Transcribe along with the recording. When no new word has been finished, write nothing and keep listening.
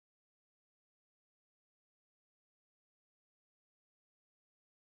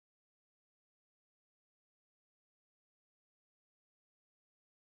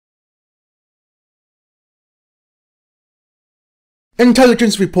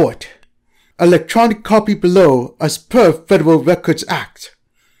Intelligence Report. Electronic copy below as per Federal Records Act.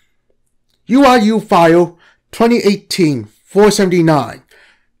 UIU File 2018-479.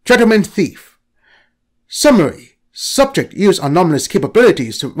 Gentleman Thief. Summary. Subject used anomalous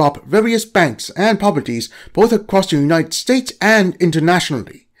capabilities to rob various banks and properties both across the United States and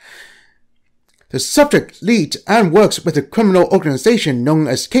internationally. The subject leads and works with a criminal organization known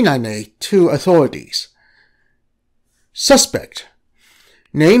as K9A to authorities. Suspect.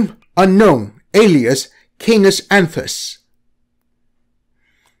 Name unknown, alias Canis Anthus.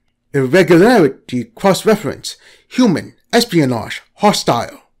 Irregularity cross-reference, human, espionage,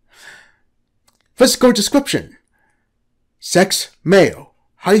 hostile. Physical description. Sex, male,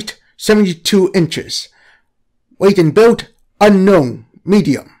 height 72 inches. Weight and build, unknown,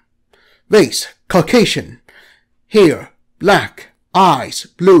 medium. Race, Caucasian. Hair, black. Eyes,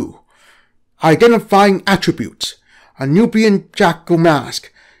 blue. Identifying attributes. A Nubian jackal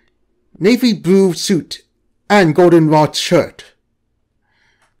mask, navy blue suit, and goldenrod shirt.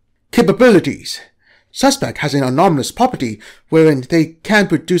 Capabilities. Suspect has an anomalous property wherein they can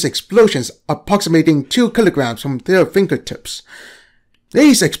produce explosions approximating 2 kilograms from their fingertips.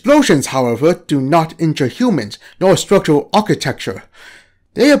 These explosions, however, do not injure humans nor structural architecture.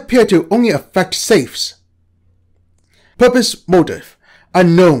 They appear to only affect safes. Purpose, motive,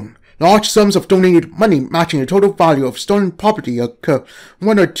 unknown. Large sums of donated money matching the total value of stolen property occur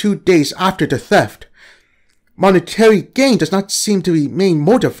 1 or 2 days after the theft. Monetary gain does not seem to be main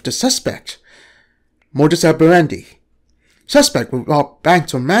motive of the suspect. Modus operandi. Suspect will rob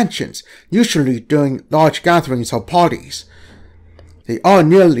banks or mansions, usually during large gatherings or parties. They are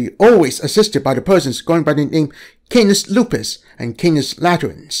nearly always assisted by the persons going by the name Canis lupus and Canis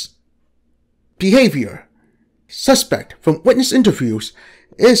laterans. Behavior. Suspect, from witness interviews,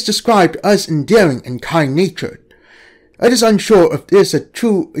 is described as endearing and kind-natured. It is unsure if this is a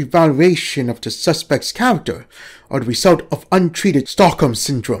true evaluation of the suspect's character or the result of untreated Stockholm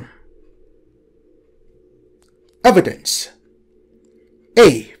Syndrome. Evidence.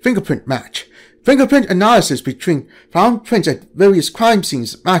 A. Fingerprint match. Fingerprint analysis between found prints at various crime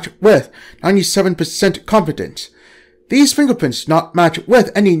scenes match with 97% confidence. These fingerprints do not match with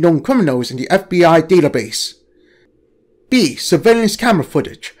any known criminals in the FBI database. B. Surveillance camera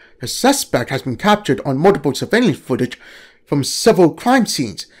footage. The suspect has been captured on multiple surveillance footage from several crime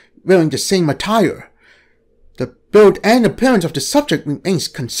scenes wearing the same attire. The build and appearance of the subject remains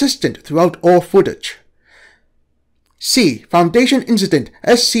consistent throughout all footage. C. Foundation Incident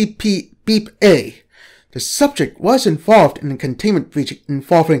SCP-BEEP-A. The subject was involved in a containment breach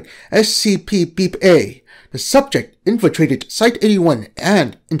involving SCP-BEEP-A. The subject infiltrated Site-81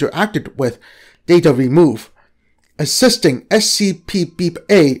 and interacted with Data Remove, assisting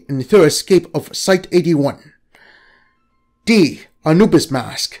SCP-BEEP-A in their escape of Site-81. D. Anubis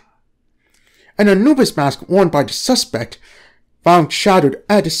Mask. An Anubis mask worn by the suspect found shattered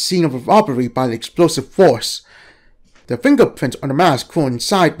at the scene of a robbery by an explosive force. The fingerprints on the mask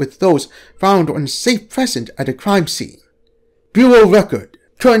coincide with those found on the safe present at the crime scene. Bureau Record.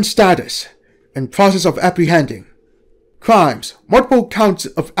 Current status. In process of apprehending. Crimes: multiple counts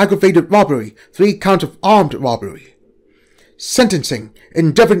of aggravated robbery, 3 counts of armed robbery. Sentencing: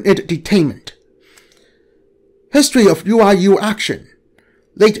 indefinite detainment. History of UIU action.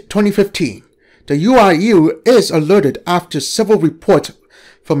 Late 2015. The UIU is alerted after several reports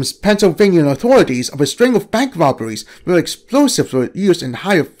from Pennsylvania authorities of a string of bank robberies where explosives were used in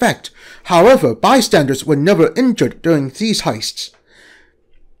high effect. However, bystanders were never injured during these heists.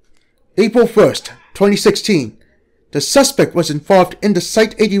 April 1st, 2016. The suspect was involved in the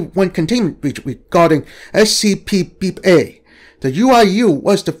Site-81 containment breach regarding SCP-BEEP-A. The UIU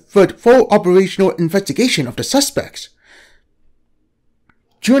was the third full operational investigation of the suspects.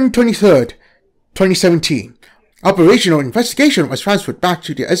 June 23rd, 2017. Operational investigation was transferred back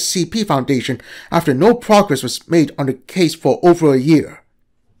to the SCP Foundation after no progress was made on the case for over a year.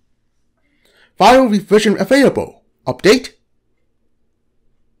 File revision available. Update.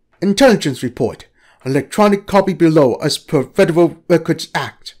 Intelligence Report. Electronic copy below as per Federal Records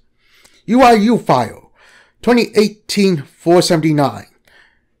Act. UIU File 2018-479.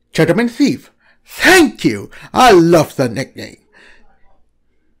 Gentleman Thief. Thank you! I love the nickname.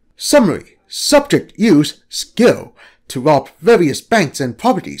 Summary. Subject use skill to rob various banks and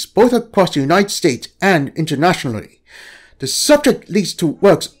properties both across the United States and internationally. The subject leads to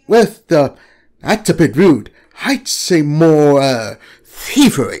works with the, that's a bit rude, I'd say more,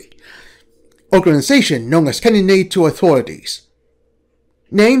 thievery, organization known as K9A to authorities.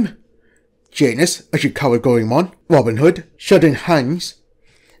 Name: Janus, Ashikawa Goemon, Robin Hood, Sheldon Hines,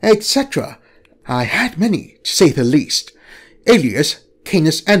 etc. I had many, to say the least. alias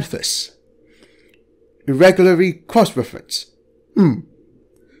Canis Anthus. Irregularly cross-reference.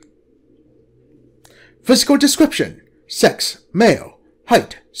 Physical description: sex, male,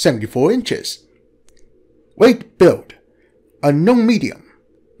 height 74 inches. Weight, build, unknown medium.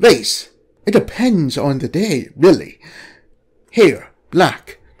 Race, it depends on the day, really. Hair,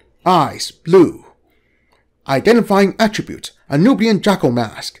 black. Eyes, blue. Identifying attributes: a Nubian jackal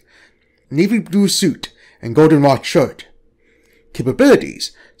mask, navy blue suit, and golden-rod shirt.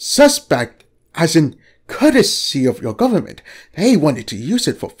 Capabilities: suspect as in courtesy of your government. They wanted to use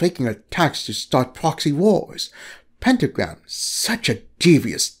it for faking attacks to start proxy wars. Pentagram, such a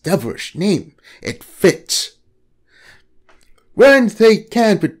devious, devilish name. It fits. When they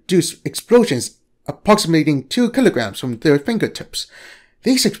can produce explosions approximating 2 kilograms from their fingertips.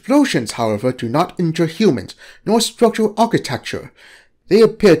 These explosions, however, do not injure humans, nor structural architecture. They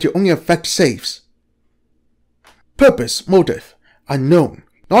appear to only affect safes. Purpose, motive, unknown.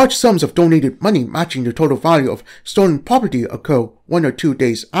 Large sums of donated money matching the total value of stolen property occur 1 or 2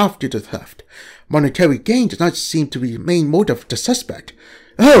 days after the theft. Monetary gain does not seem to be the main motive of the suspect.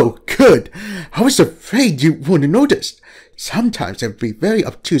 Oh, good! I was afraid you wouldn't have noticed. Sometimes they'll be very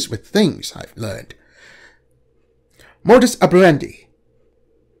obtuse with things, I've learned. Modus operandi.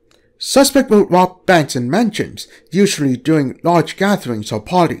 Suspect will rob banks and mansions, usually during large gatherings or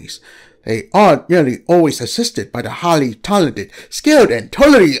parties. They are nearly always assisted by the highly talented, skilled, and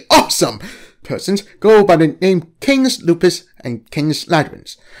totally awesome persons go by the name Kings Lupus and Kings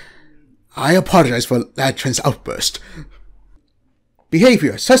Latrans. I apologize for Latran's outburst.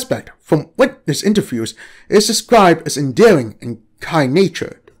 Behavior: suspect, from witness interviews, is described as endearing and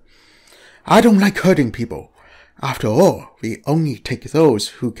kind-natured. I don't like hurting people. After all, we only take those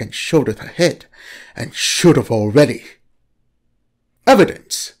who can shoulder the hit, and should have already.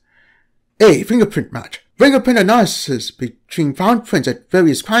 Evidence: A. Fingerprint match. Fingerprint analysis between found prints at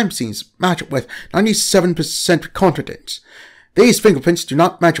various crime scenes match with 97% confidence. These fingerprints do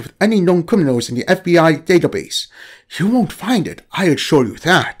not match with any known criminals in the FBI database. You won't find it, I assure you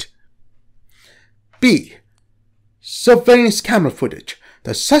that. B. Surveillance camera footage.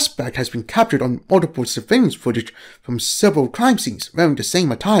 The suspect has been captured on multiple surveillance footage from several crime scenes wearing the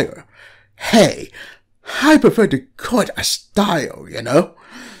same attire. Hey, I prefer to call it a style, you know?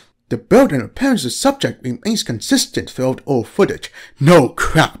 The build and appearance of the subject remains consistent throughout all footage. No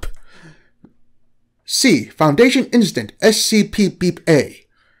crap. C. Foundation Incident SCP-BEEP-A.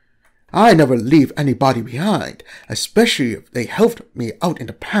 I never leave anybody behind, especially if they helped me out in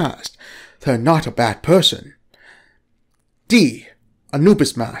the past. They're not a bad person. D.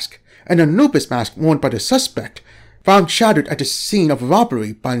 Anubis mask. An Anubis mask worn by the suspect, found shattered at the scene of a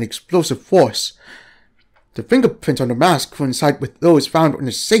robbery by an explosive force. The fingerprints on the mask coincide with those found in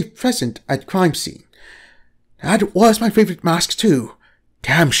the safe present at crime scene. That was my favorite mask too.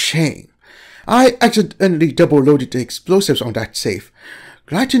 Damn shame. I accidentally double-loaded the explosives on that safe.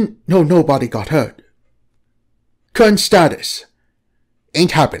 Glad to know nobody got hurt. Current status: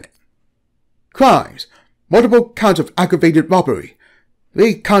 ain't happening. Crimes: multiple counts of aggravated robbery,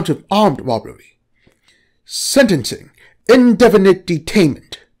 3 counts of armed robbery. Sentencing: indefinite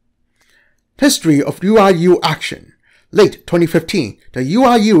detainment. History of UIU action. Late 2015, the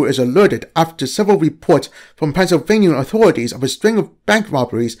UIU is alerted after several reports from Pennsylvania authorities of a string of bank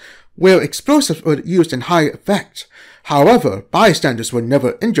robberies where explosives were used in high effect. However, bystanders were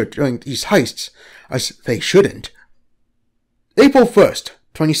never injured during these heists, as they shouldn't. April 1st,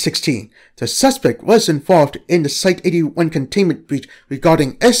 2016, the suspect was involved in the Site 81 containment breach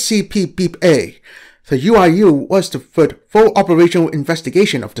regarding SCP-BEEP-A. The UIU was to foot full operational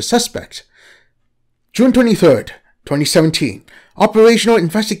investigation of the suspect. June 23rd, 2017, operational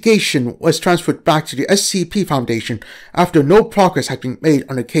investigation was transferred back to the SCP Foundation after no progress had been made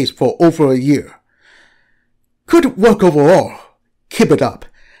on the case for over a year. Good work overall. Keep it up.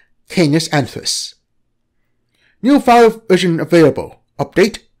 Canis Anthus. New file version available.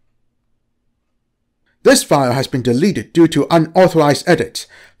 Update: this file has been deleted due to unauthorized edits.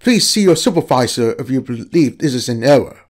 Please see your supervisor if you believe this is an error.